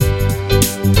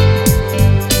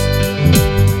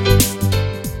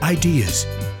ideas,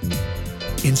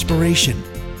 inspiration,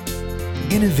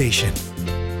 innovation.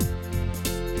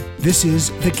 This is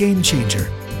The Game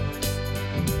Changer.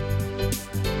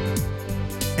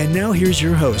 And now here's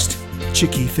your host,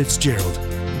 Chicky Fitzgerald.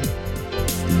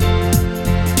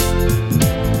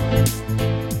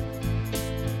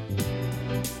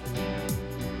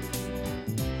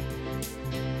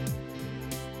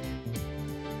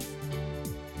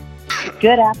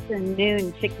 Good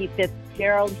afternoon, Chicky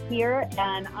Fitzgerald here,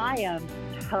 and I am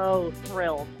so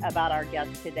thrilled about our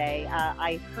guest today.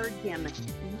 I heard him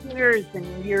years and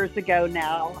years ago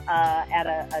now at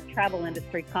a travel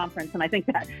industry conference, and I think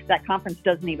that conference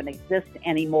doesn't even exist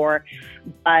anymore.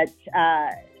 But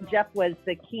Jeff was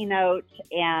the keynote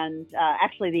and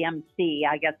actually the MC,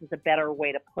 I guess is a better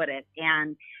way to put it.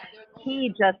 And he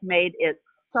just made it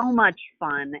so much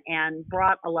fun and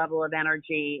brought a level of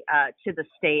energy to the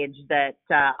stage that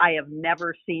I have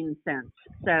never seen since.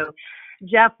 So,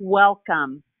 Jeff,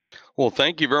 welcome. Well,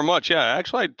 thank you very much. Yeah,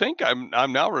 actually, I think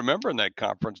I'm now remembering that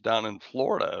conference down in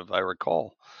Florida, if I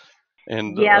recall.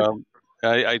 And yes.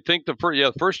 I think the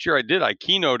first year I did, I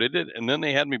keynoted it, and then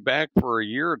they had me back for a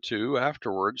year or two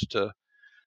afterwards to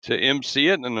MC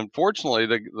it. And unfortunately,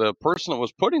 the person that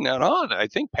was putting that on, I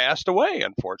think, passed away.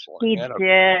 Unfortunately, he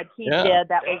did. He did.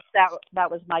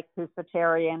 That was Mike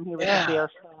Pusatarian. He was a dear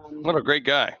friend. What a great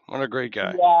guy! What a great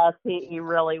guy! Yes, he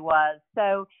really was.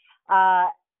 So.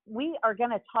 We are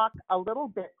going to talk a little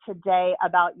bit today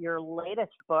about your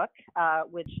latest book,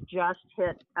 which just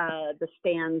hit the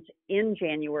stands in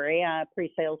January.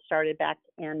 Pre-sales started back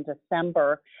in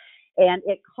December, and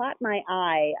it caught my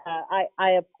eye. I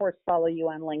of course, follow you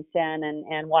on LinkedIn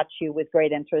and watch you with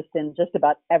great interest in just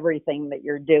about everything that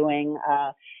you're doing.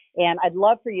 And I'd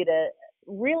love for you to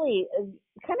really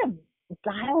kind of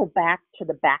dial back to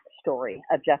the backstory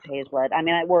of Jeff Hayzlett. I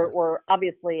mean, we're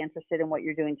obviously interested in what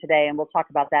you're doing today, and we'll talk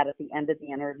about that at the end of the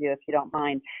interview if you don't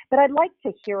mind. But I'd like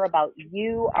to hear about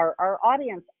you. Our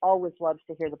audience always loves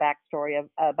to hear the backstory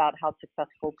about how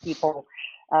successful people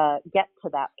get to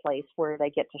that place where they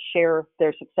get to share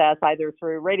their success either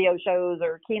through radio shows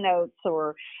or keynotes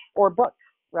or books,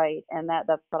 right? And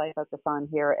that's what I focus on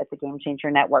here at the Game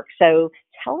Changer Network. So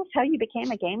tell us how you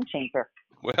became a game changer.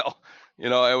 Well,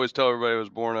 I always tell everybody I was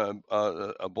born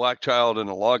a black child in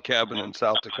a log cabin in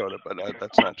South Dakota, but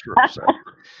that's not true. So,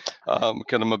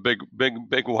 because I'm a big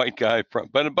white guy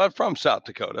but from South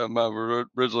Dakota. I'm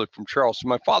originally from Charleston.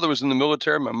 My father was in the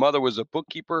military. My mother was a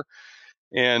bookkeeper,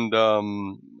 and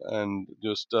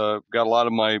just got a lot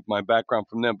of my background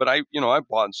from them. But I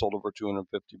bought and sold over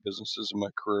 250 businesses in my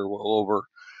career, well over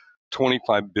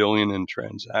 25 billion in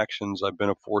transactions. I've been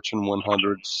a Fortune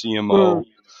 100 CMO.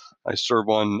 I serve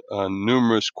on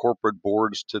numerous corporate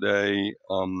boards today,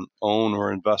 own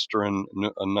or investor in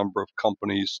a number of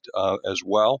companies as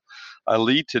well. I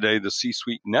lead today the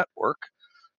C-Suite Network,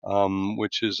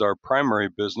 which is our primary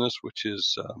business, which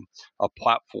is a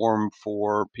platform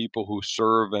for people who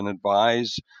serve and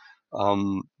advise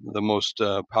the most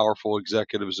powerful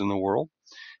executives in the world.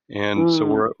 And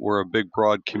so we're a big,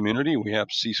 broad community. We have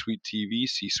C-Suite TV,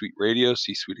 C-Suite Radio,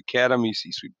 C-Suite Academy,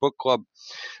 C-Suite Book Club,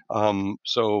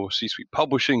 so C-Suite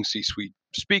Publishing, C-Suite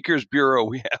Speakers Bureau.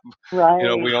 We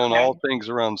have, we own all things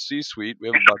around C-Suite. We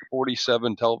have about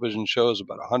 47 television shows,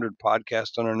 about 100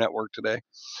 podcasts on our network today.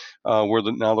 We're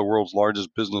now the world's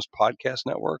largest business podcast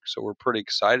network. So we're pretty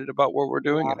excited about what we're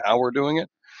doing and how we're doing it.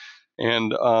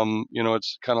 And,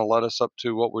 it's kind of led us up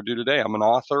to what we do today. I'm an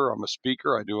author. I'm a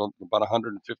speaker. I do about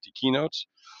 150 keynotes.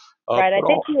 Right. I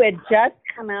think you had just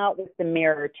come out with the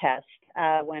mirror test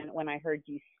when I heard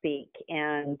you speak.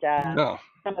 And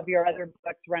some of your other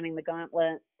books, Running the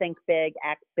Gauntlet, Think Big,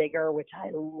 Act Bigger, which I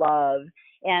love.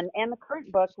 And the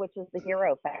current book, which is The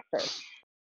Hero Factor.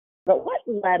 But what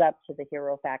led up to the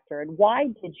Hero Factor, and why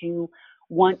did you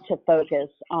want to focus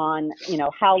on,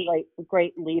 how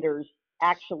great leaders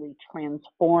actually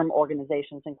transform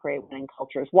organizations and create winning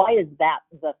cultures? Why is that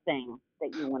the thing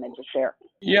that you wanted to share?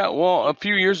 Yeah, well, a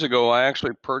few years ago, I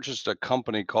actually purchased a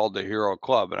company called the Hero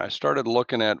Club, and I started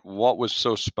looking at what was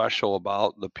so special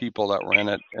about the people that ran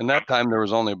it. And that time there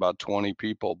was only about 20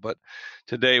 people, but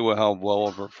today we have well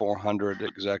over 400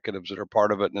 executives that are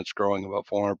part of it, and it's growing about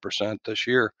 400% this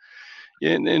year.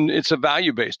 And it's a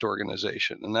value-based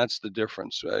organization, and that's the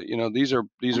difference. These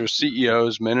are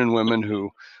CEOs, men and women, who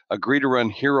agree to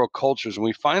run hero cultures, and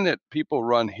we find that people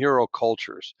run hero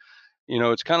cultures.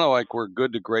 It's kind of like where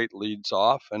good to great leads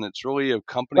off, and it's really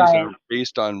companies that are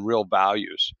based on real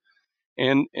values,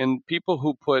 and people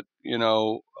who put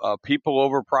people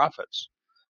over profits.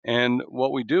 And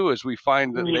what we do is we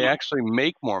find that they Mm. actually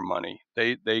make more money.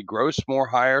 They gross more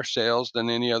higher sales than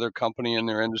any other company in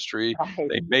their industry. Right.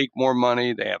 They make more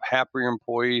money. They have happier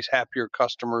employees, happier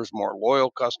customers, more loyal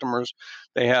customers.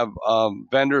 They have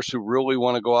vendors who really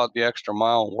want to go out the extra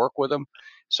mile and work with them.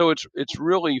 So it's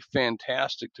really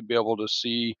fantastic to be able to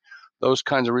see those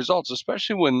kinds of results,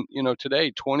 especially when,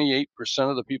 today 28%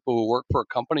 of the people who work for a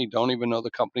company don't even know the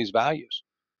company's values,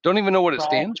 don't even know what it Right.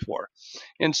 stands for.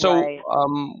 And so Right.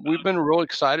 we've been real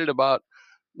excited about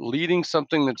leading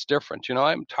something that's different.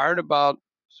 I'm tired about,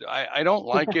 I don't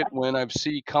like it when I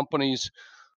see companies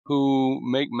who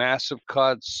make massive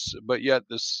cuts, but yet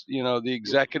the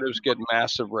executives get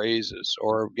massive raises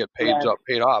or get Yes.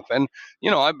 paid off. And,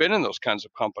 I've been in those kinds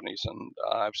of companies, and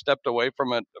I've stepped away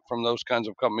from those kinds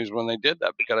of companies when they did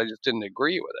that because I just didn't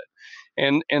agree with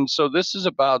it. And so this is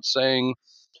about saying,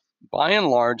 by and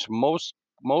large,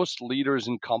 most leaders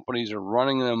in companies are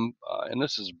running them, and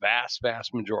this is vast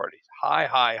majority,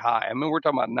 high. I mean, we're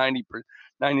talking about 99%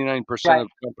 Right. of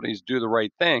companies do the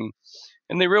right thing,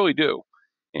 and they really do.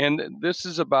 And this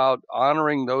is about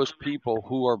honoring those people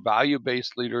who are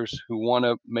value-based leaders who want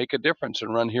to make a difference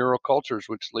and run hero cultures,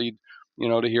 which lead,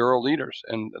 to hero leaders.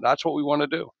 And that's what we want to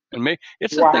do. And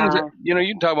it's the things that, Wow.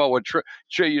 you can talk about what,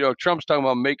 Trump's talking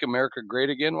about, make America great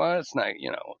again. Well, it's not,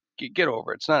 get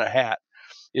over it. It's not a hat.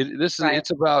 Right.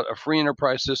 It's about a free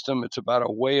enterprise system. It's about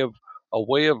a way of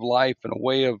life and a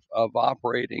way of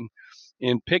operating,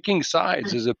 and picking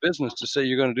sides as a business to say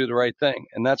you're going to do the right thing.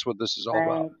 And that's what this is all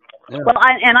about. Right. Yeah. Well,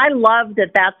 I love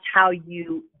that that's how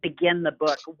you begin the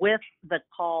book, with the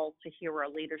call to hero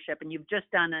leadership. And you've just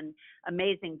done an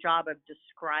amazing job of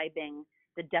describing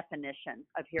the definition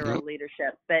of hero Yep.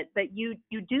 leadership. But you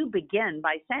do begin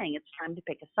by saying it's time to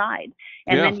pick a side.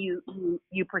 And Yeah. then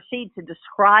you proceed to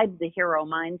describe the hero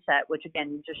mindset, which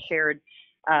again you just shared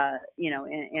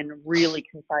in really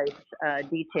concise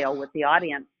detail with the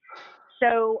audience.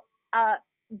 So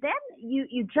then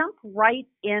you jump right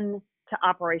into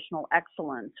operational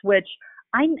excellence, which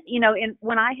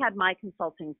when I had my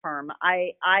consulting firm,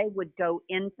 I would go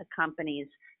into companies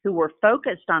who were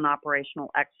focused on operational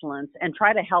excellence and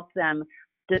try to help them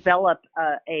develop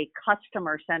a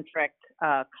customer-centric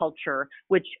culture,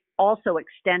 which also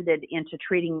extended into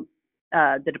treating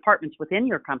the departments within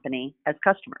your company as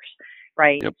customers,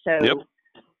 right? Yep. So Yep.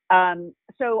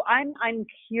 so I'm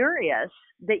curious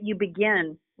that you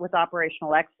begin with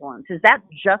operational excellence. Is that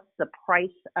just the price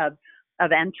of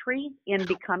entry in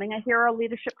becoming a hero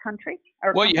leadership country?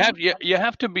 Or Well, company? you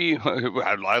have to be.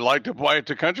 I like to apply it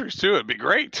to countries too. It'd be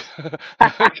great,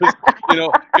 because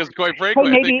quite Hey,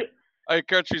 frankly, I think maybe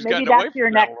countries maybe gotten away that's from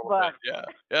your that a next little bit. book.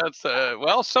 Yeah, yeah.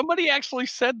 Well, somebody actually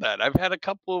said that. I've had a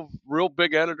couple of real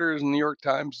big editors in the New York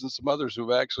Times and some others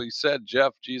who've actually said,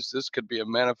 Jeff, geez, this could be a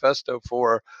manifesto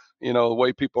for the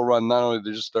way people run not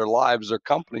only just their lives, their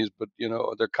companies, but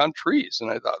their countries. And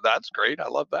I thought, that's great. I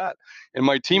love that. And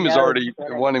my team is No already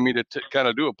kidding. wanting me to kind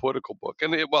of do a political book.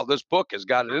 And this book has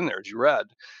got it in there, as you read.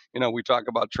 We talk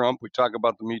about Trump, we talk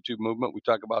about the Me Too movement, we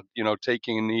talk about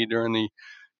taking a knee during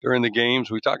the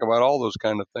games. We talk about all those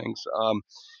kind of things.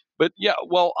 But yeah,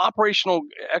 well, operational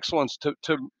excellence to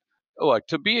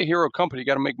be a hero company, you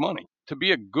got to make money.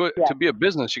 Yes. To be a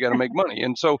business, you got to make money.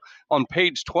 And so on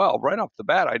page 12, right off the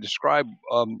bat, I describe,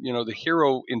 the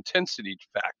hero intensity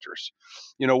factors.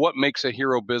 What makes a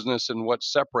hero business and what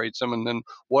separates them, and then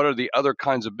what are the other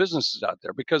kinds of businesses out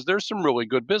there? Because there's some really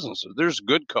good businesses. There's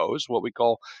good co's, what we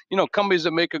call, companies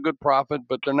that make a good profit,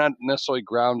 but they're not necessarily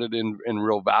grounded in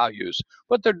real values.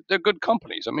 But they're good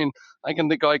companies. I mean, I can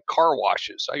think of like car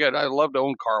washes. I love to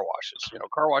own car washes.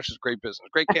 Car washes, great business,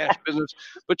 great cash business.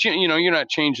 But you're not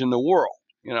changing the world.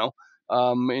 You know,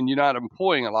 and you're not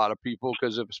employing a lot of people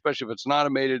because especially if it's an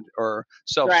automated or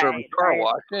self-service Right. car Right.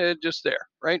 wash, just there,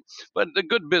 right? But the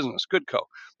good business, good co.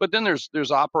 But then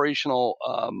there's operational,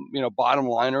 bottom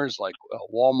liners like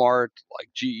Walmart, like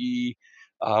GE,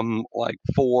 like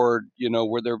Ford,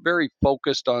 where they're very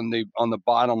focused on the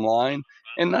bottom line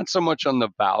and not so much on the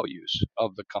values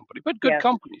of the company, but good Yes.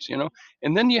 companies.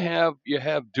 And then you have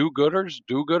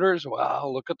do-gooders. Wow,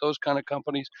 look at those kind of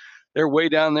companies. They're way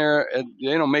down there and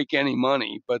they don't make any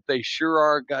money, but they sure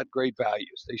are got great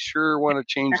values. They sure want to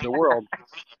change the world.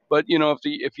 But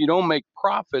if you don't make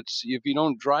profits, if you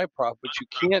don't drive profits, you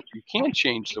can't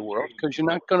change the world because you're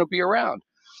not going to be around.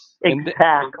 And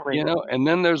Exactly. and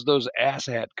then there's those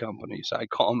asshat companies. I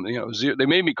call them, they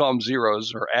made me call them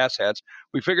zeros or asshats.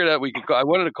 We figured out I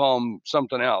wanted to call them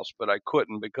something else, but I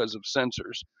couldn't because of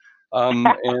censors.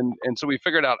 And so we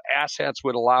figured out asshats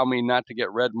would allow me not to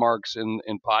get red marks in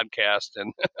podcasts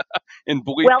and and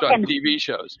bleeped on TV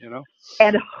shows,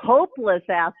 And hopeless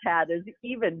asshat is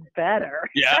even better.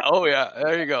 Yeah. Oh, yeah.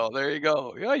 There you go. There you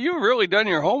go. Yeah, you've really done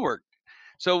your homework.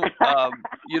 So,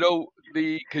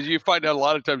 because you find out a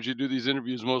lot of times you do these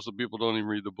interviews, most of the people don't even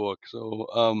read the book.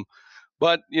 So,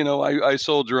 but I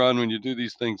soldier on when you do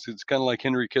these things. It's kind of like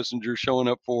Henry Kissinger showing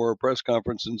up for a press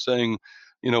conference and saying,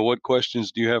 what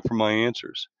questions do you have for my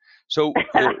answers? So,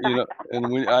 and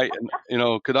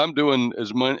because I'm doing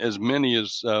as many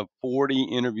as 40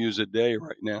 interviews a day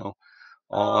right now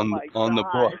on the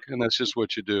book, and that's just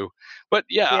what you do. But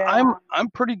yeah. I'm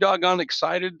pretty doggone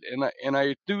excited, and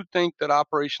I do think that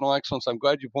operational excellence, I'm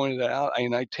glad you pointed that out.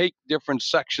 I take different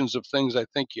sections of things I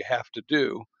think you have to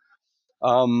do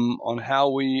on how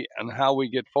we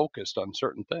get focused on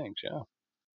certain things. Yeah.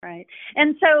 Right.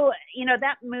 And so,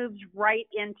 that moves right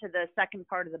into the second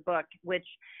part of the book, which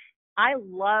I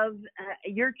love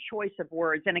your choice of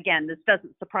words. And again, this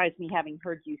doesn't surprise me having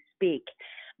heard you speak,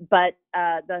 but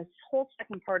the whole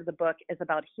second part of the book is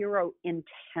about hero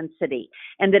intensity,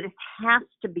 and that it has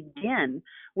to begin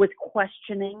with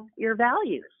questioning your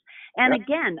values. And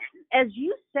again, as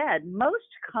you said, most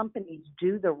companies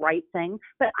do the right thing,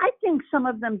 but I think some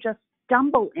of them just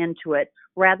stumble into it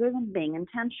rather than being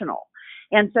intentional.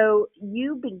 And so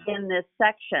you begin this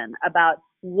section about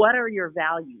what are your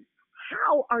values?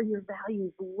 How are your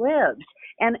values lived?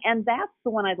 And that's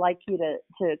the one I'd like you to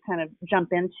kind of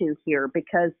jump into here,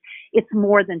 because it's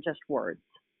more than just words.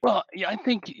 Well, yeah, I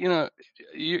think,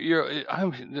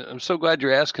 I'm so glad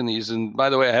you're asking these. And by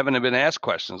the way, I haven't been asked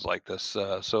questions like this.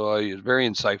 So it's very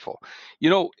insightful.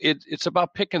 It's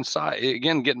about picking sides,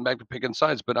 again, getting back to picking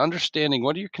sides, but understanding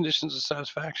what are your conditions of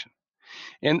satisfaction.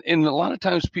 And a lot of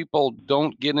times people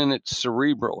don't get in it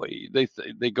cerebrally.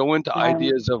 They go into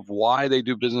ideas of why they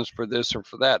do business for this or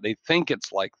for that. They think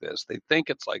it's like this. They think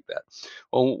it's like that.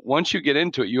 Well, once you get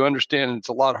into it, you understand it's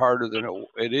a lot harder than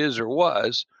it is or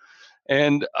was.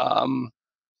 And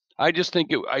I just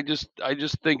think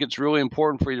it's really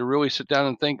important for you to really sit down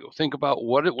and think about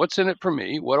what's in it for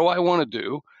me. What do I want to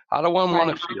do? How do I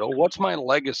want to feel? What's my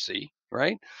legacy?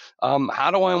 Right?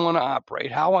 How do I want to operate?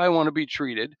 How I want to be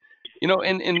treated?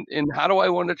 And how do I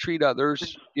want to treat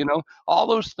others? All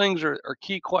those things are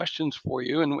key questions for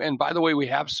you. And by the way, we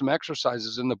have some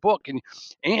exercises in the book, and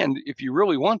if you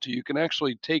really want to, you can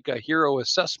actually take a hero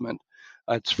assessment.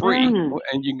 It's free, and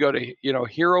you can go to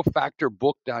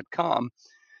herofactorbook.com.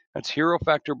 That's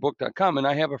herofactorbook.com, and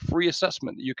I have a free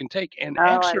assessment that you can take, and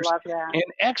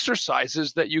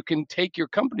exercises that you can take your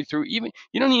company through. Even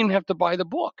you don't even have to buy the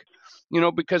book,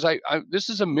 because this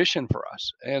is a mission for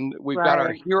us, and we've got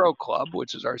our Hero Club,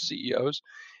 which is our CEOs,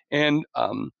 and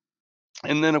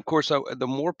then of course the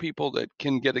more people that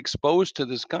can get exposed to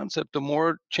this concept, the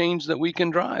more change that we can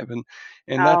drive, and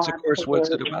that's of course what's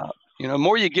it about. The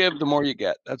more you give, the more you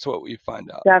get. That's what we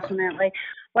find out. Definitely.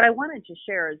 What I wanted to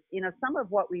share is, some of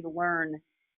what we learn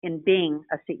in being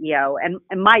a CEO, and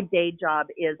my day job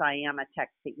is I am a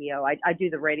tech CEO. I do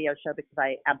the radio show because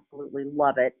I absolutely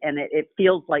love it, and it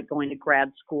feels like going to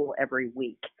grad school every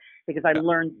week, because I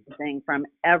learn something from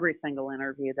every single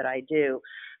interview that I do.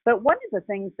 But one of the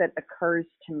things that occurs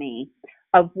to me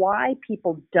of why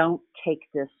people don't take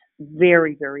this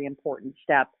very, very important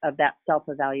step of that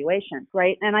self-evaluation,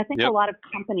 right? And I think a lot of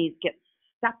companies get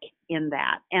stuck in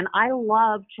that. And I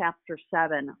love chapter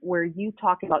 7, where you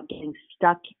talk about getting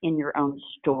stuck in your own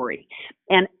story.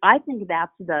 And I think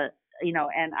that's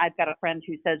and I've got a friend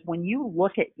who says, when you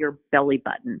look at your belly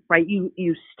button, right,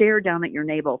 you stare down at your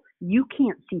navel, you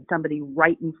can't see somebody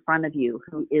right in front of you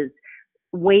who is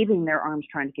waving their arms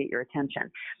trying to get your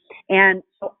attention. And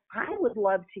so I would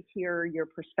love to hear your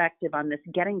perspective on this,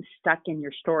 getting stuck in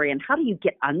your story, and how do you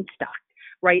get unstuck,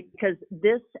 right? Because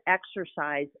this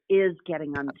exercise is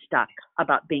getting unstuck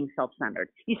about being self-centered.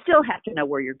 You still have to know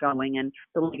where you're going and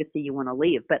the legacy you want to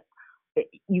leave, but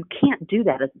you can't do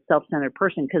that as a self-centered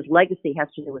person, because legacy has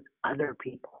to do with other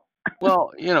people.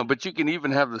 Well, but you can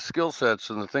even have the skill sets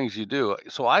and the things you do.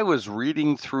 So I was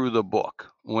reading through the book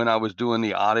when I was doing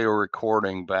the audio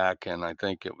recording back, and I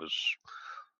think it was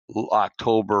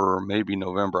October or maybe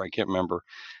November. I can't remember.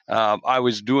 I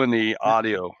was doing the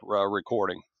audio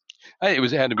recording.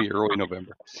 It had to be early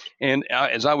November. And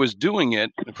as I was doing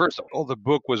it, first of all, the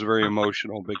book was very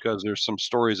emotional, because there's some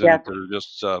stories in it that are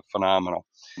just phenomenal.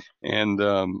 And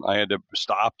I had to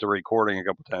stop the recording a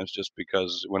couple of times, just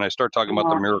because when I start talking about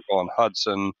the miracle in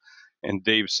Hudson, and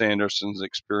Dave Sanderson's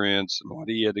experience and what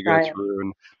he had to go Right. through.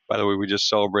 And by the way, we just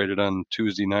celebrated on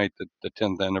Tuesday night the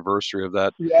 10th anniversary of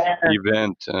that Yes.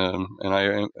 event, and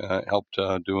I helped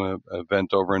do an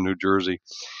event over in New Jersey.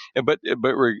 But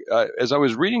as I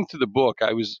was reading through the book,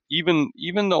 I was even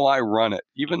though I run it,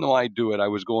 even though I do it, I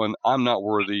was going, I'm not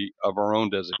worthy of our own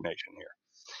designation here.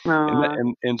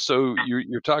 And so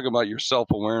you're talking about your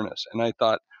self-awareness, and I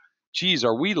thought, geez,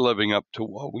 are we living up to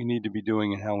what we need to be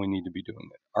doing and how we need to be doing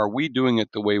it? Are we doing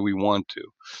it the way we want to?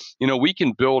 We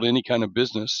can build any kind of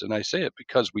business, and I say it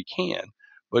because we can,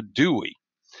 but do we?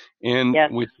 And Yes.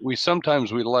 we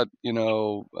sometimes we let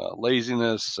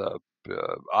laziness,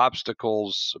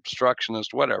 obstacles,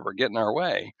 obstructionist, whatever, get in our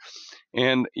way.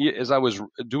 And as I was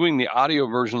doing the audio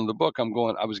version of the book,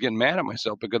 I was getting mad at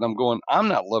myself because I'm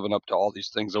not living up to all these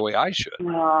things the way I should.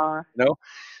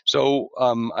 So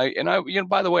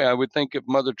by the way, I would think if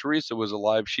Mother Teresa was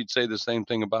alive, she'd say the same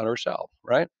thing about herself,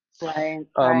 right? Right.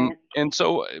 And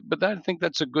so, but I think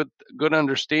that's a good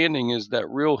understanding, is that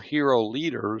real hero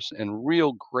leaders and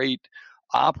real great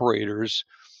operators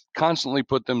constantly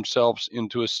put themselves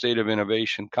into a state of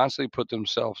innovation, constantly put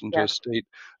themselves into a state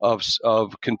of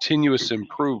continuous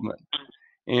improvement.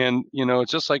 And,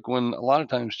 it's just like when a lot of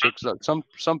times, chicks,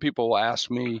 some people will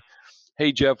ask me,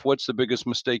 hey, Jeff, what's the biggest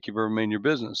mistake you've ever made in your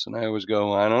business? And I always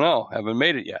go, I don't know, haven't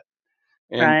made it yet.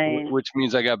 And which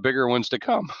means I got bigger ones to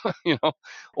come,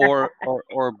 or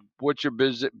what's your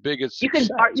biggest success?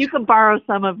 You can borrow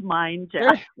some of mine,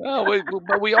 Jeff. Well,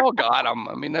 but we all got them.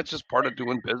 I mean, that's just part of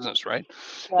doing business, right?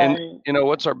 And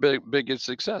what's our biggest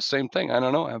success? Same thing. I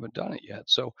don't know. I haven't done it yet.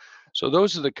 So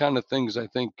those are the kind of things I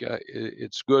think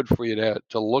it's good for you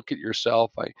to look at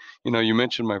yourself. You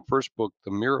mentioned my first book,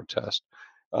 The Mirror Test.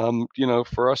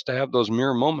 For us to have those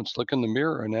mirror moments, look in the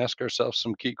mirror and ask ourselves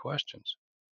some key questions.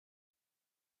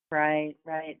 Right.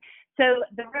 So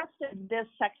the rest of this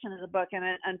section of the book, and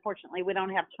unfortunately we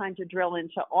don't have time to drill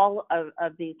into all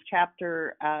of these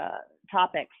chapter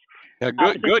topics. Yeah,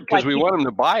 good, because we want them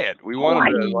to buy it. We want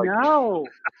them to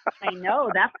I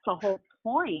know, that's the whole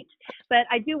point. But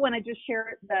I do want to just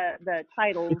share the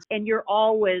titles, and you're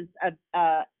always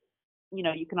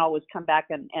you can always come back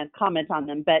and comment on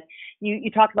them, but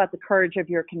you talk about the courage of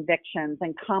your convictions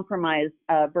and compromise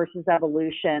versus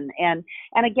evolution. And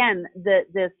again,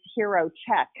 this hero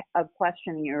check of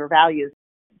questioning your values.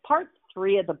 Part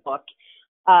 3 of the book,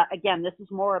 again, this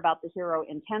is more about the hero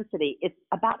intensity. It's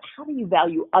about how do you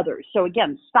value others. So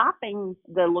again, stopping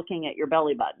the looking at your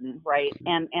belly button, right?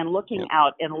 And looking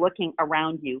out and looking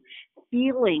around you,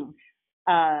 feeling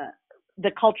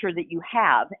the culture that you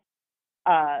have.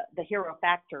 The hero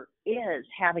factor is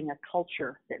having a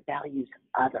culture that values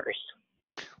others.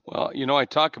 Well, I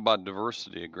talk about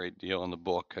diversity a great deal in the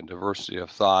book, and diversity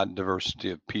of thought, diversity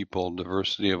of people,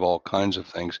 diversity of all kinds of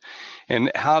things,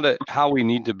 and how we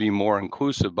need to be more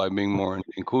inclusive. By being more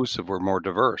inclusive, we're more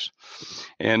diverse.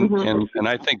 And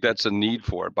I think that's a need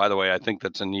for it. By the way, I think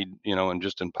that's a need, and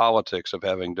just in politics, of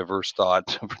having diverse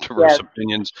thought, diverse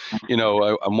opinions.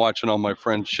 I'm watching all my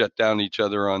friends shut down each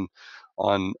other on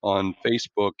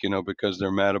Facebook, because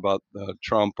they're mad about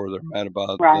Trump, or they're mad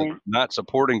about not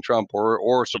supporting Trump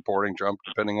or supporting Trump,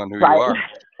 depending on who you are.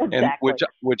 Exactly. And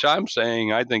which I'm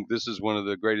saying, I think this is one of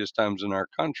the greatest times in our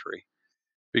country,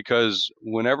 because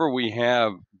whenever we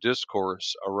have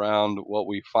discourse around what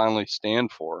we finally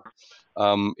stand for,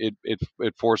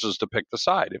 it forces us to pick the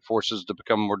side. It forces us to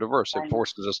become more diverse. It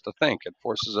forces us to think. It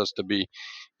forces us to be,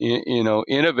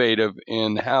 innovative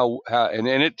in how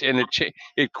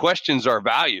it questions our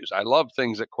values. I love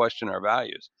things that question our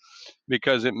values,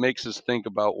 because it makes us think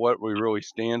about what we really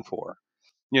stand for.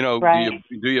 Do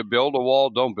you build a wall?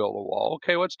 Don't build a wall.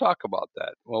 Okay, let's talk about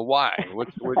that. Well, why?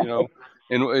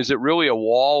 And is it really a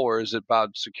wall, or is it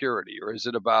about security, or is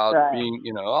it about being,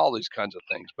 all these kinds of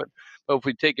things? But if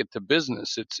we take it to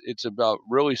business, it's about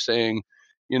really saying,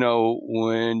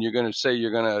 when you're going to say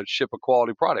you're going to ship a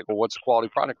quality product, well, what's a quality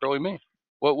product really mean?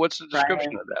 What's the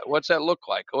description of that? What's that look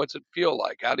like? What's it feel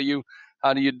like? How do you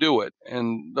do it?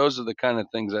 And those are the kind of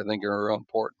things I think are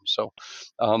important. So,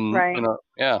 very,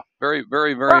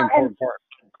 very, very important part.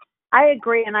 I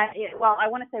agree. And I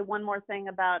want to say one more thing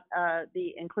about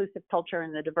the inclusive culture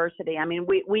and the diversity. I mean,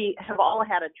 we have all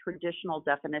had a traditional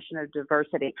definition of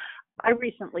diversity. I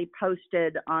recently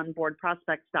posted on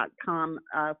boardprospects.com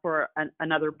for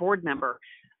another board member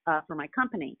for my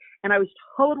company, and I was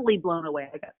totally blown away.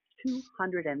 I got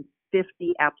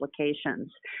 250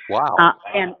 applications. Wow.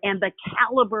 And the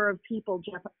caliber of people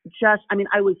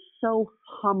I was so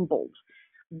humbled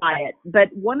by it. But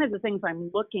one of the things I'm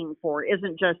looking for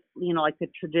isn't just, like the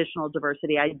traditional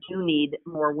diversity. I do need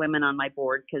more women on my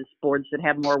board, because boards that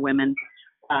have more women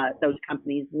those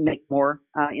companies make more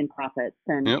in profits.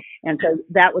 Yep. And so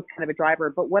that was kind of a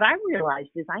driver. But what I realized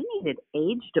is I needed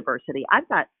age diversity.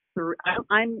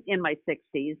 I'm in my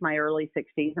 60s, my early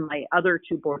 60s, and my other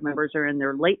two board members are in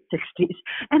their late 60s,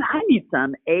 and I need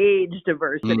some age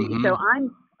diversity. Mm-hmm. So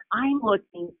I'm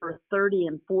looking for 30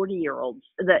 and 40-year-olds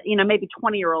that, maybe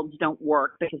 20-year-olds don't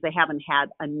work because they haven't had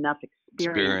enough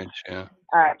experience Yeah.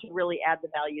 To really add the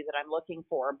value that I'm looking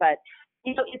for. But,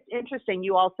 it's interesting.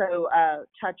 You also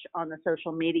touch on the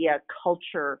social media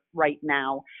culture right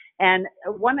now. And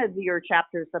one of your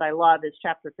chapters that I love is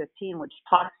chapter 15, which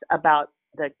talks about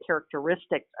the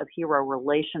characteristics of hero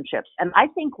relationships. And I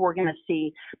think we're going to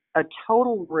see a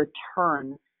total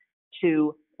return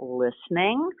to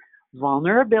listening,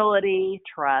 vulnerability,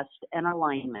 trust, and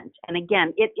alignment. And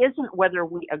again, it isn't whether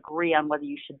we agree on whether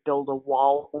you should build a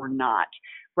wall or not,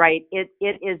 right? It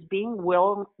is being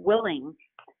willing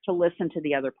to listen to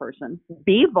the other person,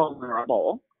 be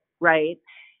vulnerable, right?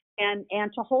 And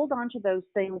to hold on to those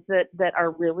things that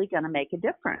are really going to make a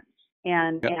difference.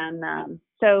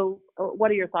 So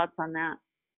what are your thoughts on that?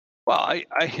 Well,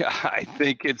 I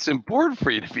think it's important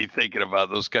for you to be thinking about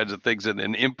those kinds of things and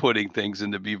inputting things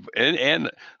and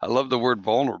and I love the word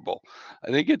vulnerable.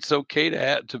 I think it's okay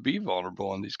to be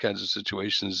vulnerable in these kinds of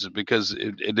situations because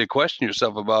to question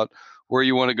yourself about where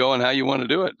you want to go and how you want to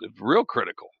do it. It's real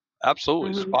critical.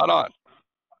 Absolutely. Mm-hmm. Spot on.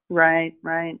 Right.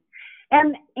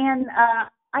 And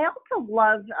I also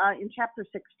love in chapter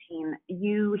 16,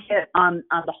 you hit on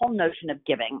the whole notion of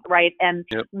giving, right? And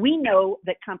Yep. we know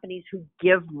that companies who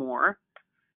give more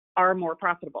are more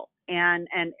profitable. And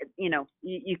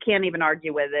you can't even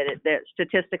argue with it. That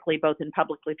statistically, both in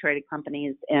publicly traded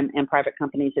companies and private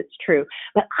companies, it's true.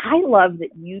 But I love that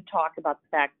you talk about the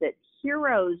fact that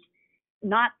heroes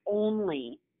not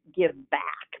only give back,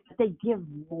 but they give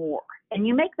more. And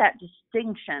you make that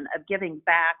distinction of giving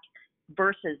back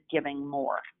versus giving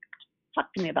more.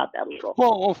 Talk to me about that a little.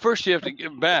 Well, first you have to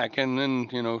give back, and then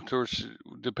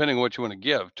depending on what you want to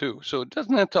give too. So it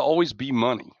doesn't have to always be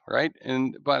money, right?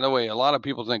 And by the way, a lot of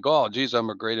people think, "Oh, geez, I'm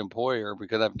a great employer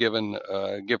because I've give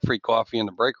free coffee in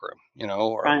the break room,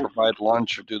 or Right. provide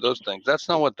lunch or do those things." That's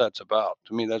not what that's about.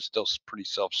 To me, that's still pretty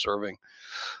self-serving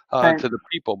Right. to the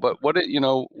people. But what do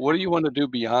you want to do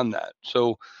beyond that?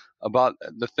 So about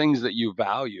the things that you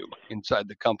value inside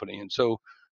the company, and so.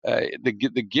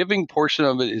 The giving portion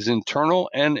of it is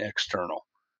internal and external.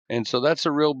 And so that's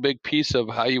a real big piece of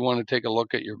how you want to take a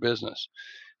look at your business.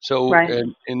 So, Right.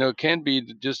 and it can be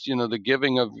just, the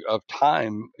giving of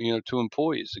time, to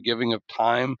employees, the giving of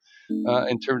time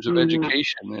in terms of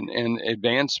education and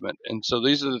advancement. And so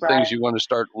these are the things you want to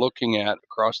start looking at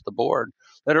across the board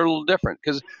that are a little different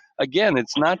because again,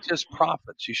 it's not just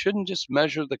profits. You shouldn't just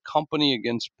measure the company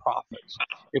against profits.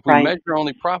 If we measure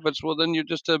only profits, well, then you're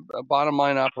just a bottom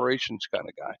line operations kind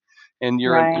of guy, and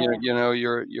you're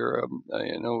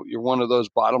one of those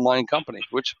bottom line companies.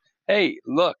 Which, hey,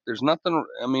 look, there's nothing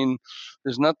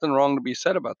wrong to be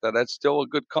said about that. That's still a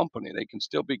good company. They can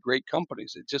still be great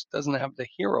companies. It just doesn't have the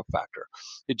hero factor.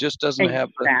 It just doesn't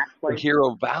have the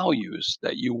hero values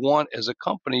that you want as a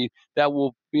company that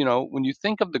will, when you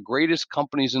think of the greatest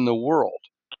companies in the world,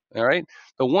 all right,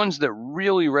 the ones that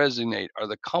really resonate are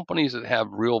the companies that have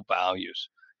real values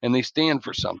and they stand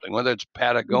for something, whether it's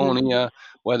Patagonia,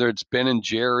 whether it's Ben and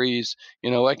Jerry's,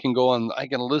 I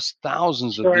can list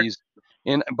thousands of these.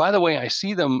 And by the way, I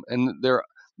see them and there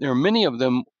are many of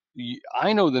them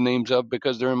I know the names of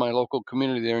because they're in my local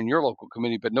community, they're in your local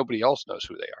community, but nobody else knows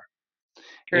who they are.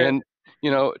 True. And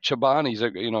Chobani's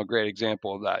a great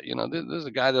example of that. This is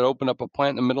a guy that opened up a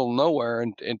plant in the middle of nowhere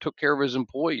and took care of his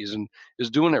employees and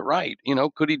is doing it right.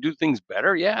 Could he do things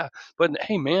better? Yeah, but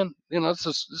hey, man, this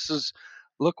is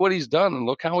look what he's done and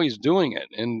look how he's doing it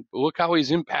and look how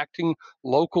he's impacting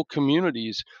local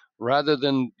communities rather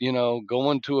than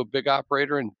going to a big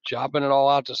operator and jobbing it all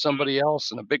out to somebody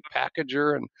else and a big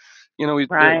packager and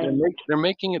they're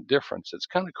making a difference. It's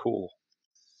kind of cool.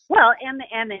 Well,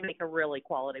 and they make a really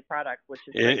quality product, which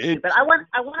is great too. But I want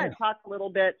to talk a little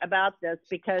bit about this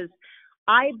because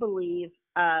I believe,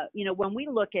 when we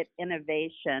look at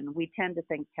innovation, we tend to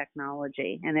think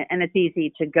technology, and it's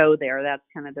easy to go there. That's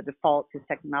kind of the default because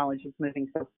technology is moving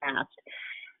so fast.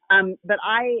 But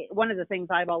one of the things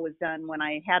I've always done when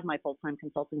I had my full-time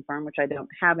consulting firm, which I don't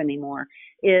have anymore,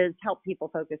 is help people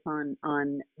focus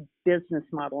on business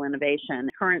model innovation.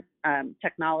 Current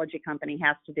technology company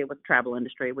has to do with the travel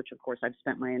industry, which of course I've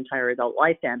spent my entire adult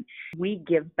life in. We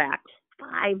give back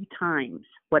 5 times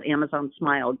what Amazon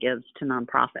Smile gives to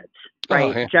nonprofits,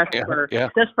 right?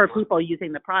 Just for people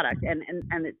using the product. And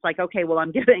it's like, okay, well,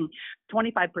 I'm giving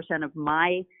 25% of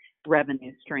my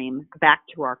revenue stream back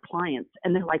to our clients.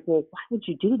 And they're like, well, why would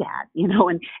you do that? You know,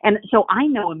 and so I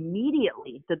know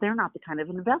immediately that they're not the kind of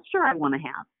investor I want to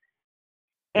have.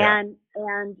 Yeah.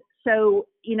 And so,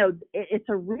 you know, it's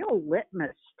a real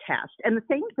litmus test. And the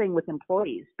same thing with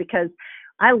employees, because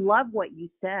I love what you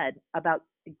said about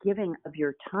giving of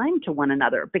your time to one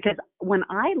another. Because when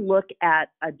I look at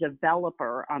a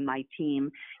developer on my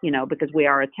team, you know, because we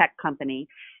are a tech company,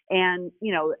 and,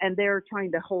 you know, and they're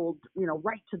trying to hold, you know,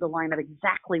 right to the line of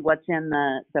exactly what's in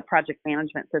the project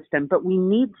management system. But we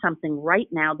need something right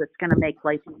now that's going to make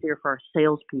life easier for our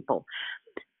salespeople.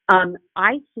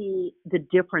 I see the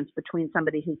difference between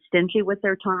somebody who's stingy with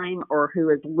their time or who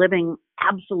is living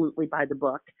absolutely by the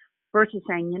book versus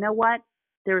saying, you know what,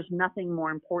 there's nothing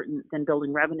more important than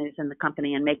building revenues in the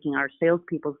company and making our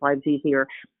salespeople's lives easier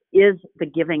is the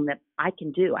giving that I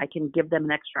can do. I can give them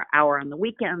an extra hour on the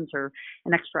weekends or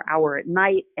an extra hour at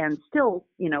night and still,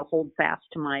 you know, hold fast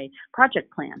to my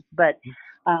project plan. But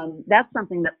that's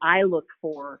something that I look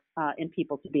for in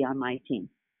people to be on my team.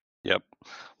 Yep.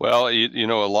 Well, you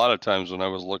know, a lot of times when I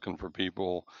was looking for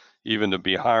people, even to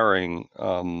be hiring,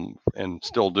 and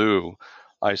still do,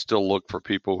 I still look for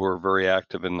people who are very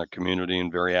active in the community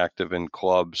and very active in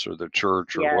clubs or the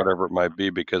church or Yes. whatever it might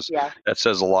be, because Yes. that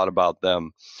says a lot about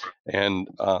them. And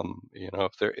you know,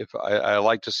 if I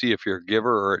like to see if you're a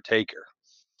giver or a taker.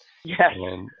 Yes.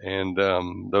 And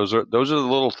those are the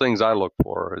little things I look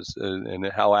for, is and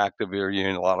how active are you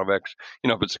in a lot of you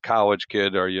know, if it's a college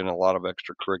kid, are you in a lot of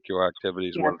extracurricular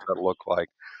activities? What Yes. does that look like?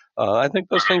 I think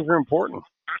those things are important.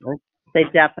 Right? They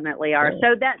definitely are. Yeah.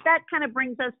 So that kind of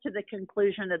brings us to the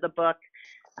conclusion of the book,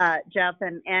 Jeff.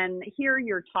 And here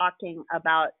you're talking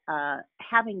about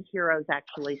having heroes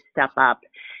actually step up.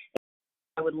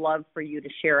 I would love for you to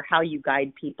share how you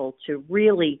guide people to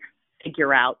really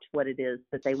figure out what it is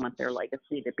that they want their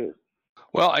legacy to be.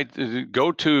 Well, I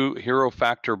go to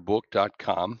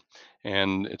herofactorbook.com,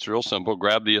 and it's real simple.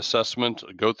 Grab the assessment,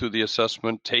 go through the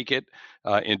assessment, take it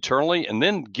internally, and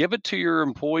then give it to your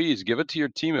employees, give it to your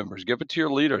team members, give it to your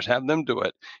leaders, have them do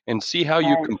it, and see how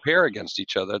you Right. compare against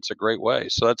each other. That's a great way.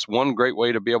 So that's one great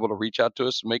way to be able to reach out to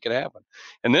us and make it happen.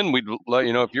 And then we'd let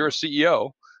you know, if you're a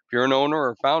CEO, if you're an owner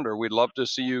or founder, we'd love to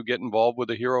see you get involved with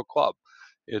the Hero Club.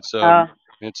 It's a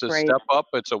Great. step up.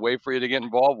 It's a way for you to get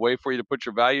involved, way for you to put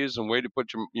your values, and way to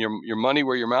put your money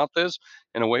where your mouth is,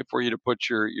 and a way for you to put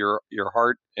your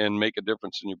heart and make a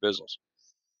difference in your business.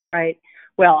 Right.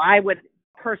 Well, I would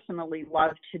personally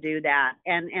love to do that.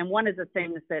 And one of the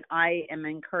things that I am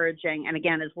encouraging, and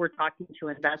again, as we're talking to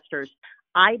investors,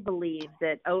 I believe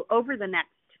that over the next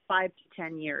 5 to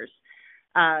 10 years,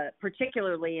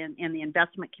 particularly in the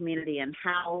investment community and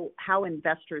how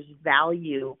investors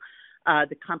value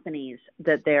the companies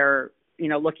that they're, you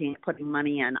know, looking at putting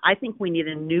money in. I think we need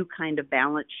a new kind of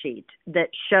balance sheet that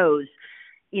shows,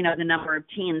 you know, the number of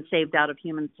teens saved out of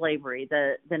human slavery,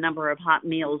 the number of hot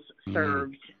meals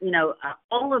served, you know,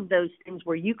 all of those things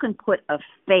where you can put a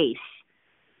face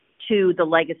to the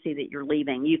legacy that you're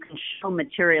leaving. You can show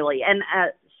materially. And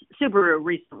Subaru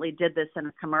recently did this in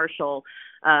a commercial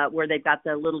where they've got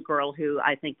the little girl who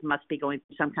I think must be going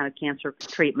through some kind of cancer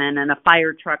treatment, and a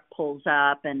fire truck pulls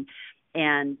up, and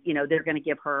you know, they're going to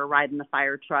give her a ride in the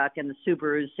fire truck, and the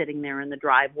Subaru's sitting there in the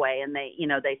driveway, and they, you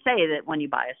know, they say that when you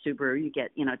buy a Subaru, you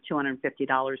get, you know,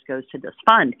 $250 goes to this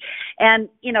fund. And,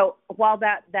 you know, while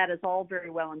that is all very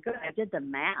well and good, I did the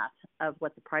math of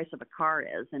what the price of a car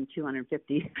is, and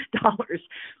 $250,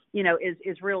 you know,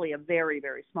 is really a very,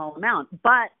 very small amount.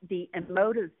 But the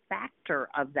emotive factor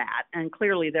of that, and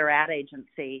clearly their ad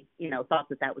agency, you know, thought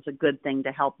that was a good thing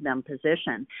to help them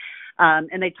position.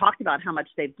 And they talked about how much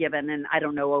they've given, and I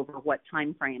don't know over what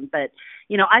time frame, but,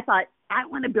 you know, I thought, I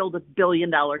want to build $1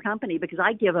 billion company because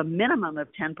I give a minimum of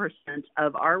 10%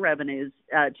 of our revenues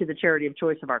to the charity of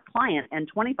choice of our client,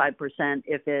 and 25%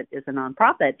 if it is a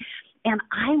nonprofit. And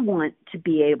I want to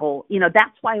be able, you know,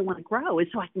 that's why I want to grow, is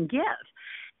so I can give.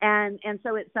 And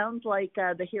so it sounds like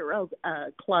the Hero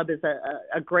Club is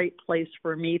a great place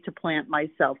for me to plant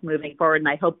myself moving forward. And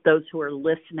I hope those who are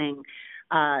listening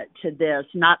to this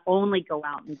not only go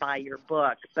out and buy your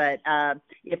book, but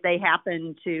if they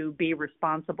happen to be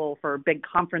responsible for big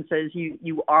conferences,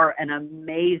 you are an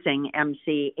amazing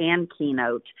MC and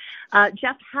keynote.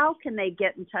 Jeff, how can they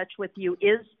get in touch with you?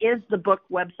 Is the book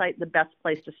website the best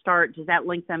place to start? Does that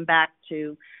link them back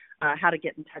to how to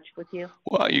get in touch with you?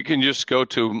 Well, you can just go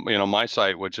to, my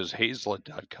site, which is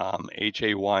hayzlett.com,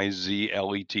 HAYZLETT.com.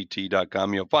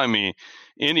 You'll find me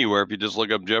anywhere. If you just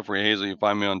look up Jeffrey Hayzlett, you'll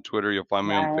find me on Twitter, you'll find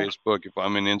me on Facebook, you'll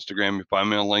find me on Instagram, you'll find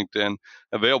me on LinkedIn.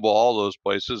 Available all those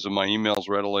places, and my email is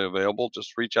readily available.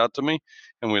 Just reach out to me,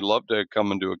 and we'd love to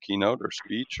come and do a keynote or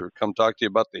speech or come talk to you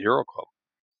about the Hero Club.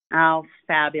 Oh,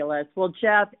 fabulous. Well,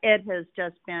 Jeff, it has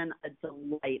just been a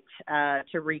delight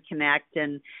to reconnect,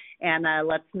 and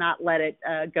let's not let it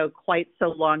go quite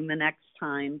so long the next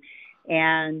time.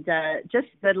 And just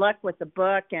good luck with the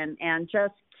book, and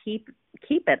just keep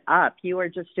it up. You are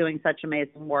just doing such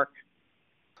amazing work.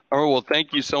 Oh, well,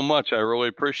 thank you so much. I really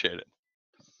appreciate it.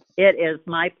 It is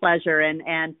my pleasure.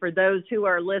 And for those who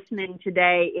are listening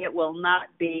today, it will not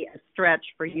be a stretch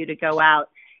for you to go out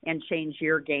and change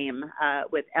your game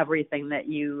with everything that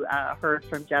you heard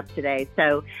from Jeff today.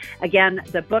 So again,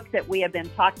 the book that we have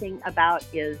been talking about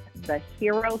is The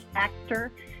Hero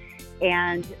Factor,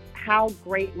 and how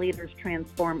great leaders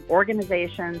transform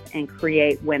organizations and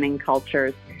create winning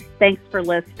cultures. Thanks for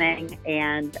listening,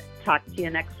 and talk to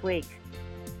you next week.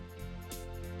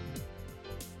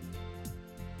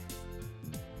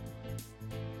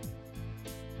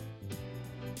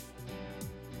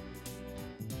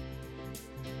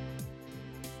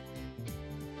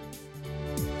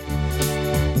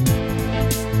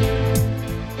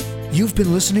 You've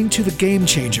been listening to The Game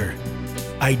Changer.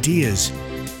 Ideas,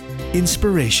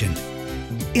 inspiration,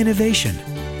 innovation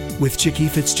with Chicky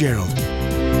Fitzgerald.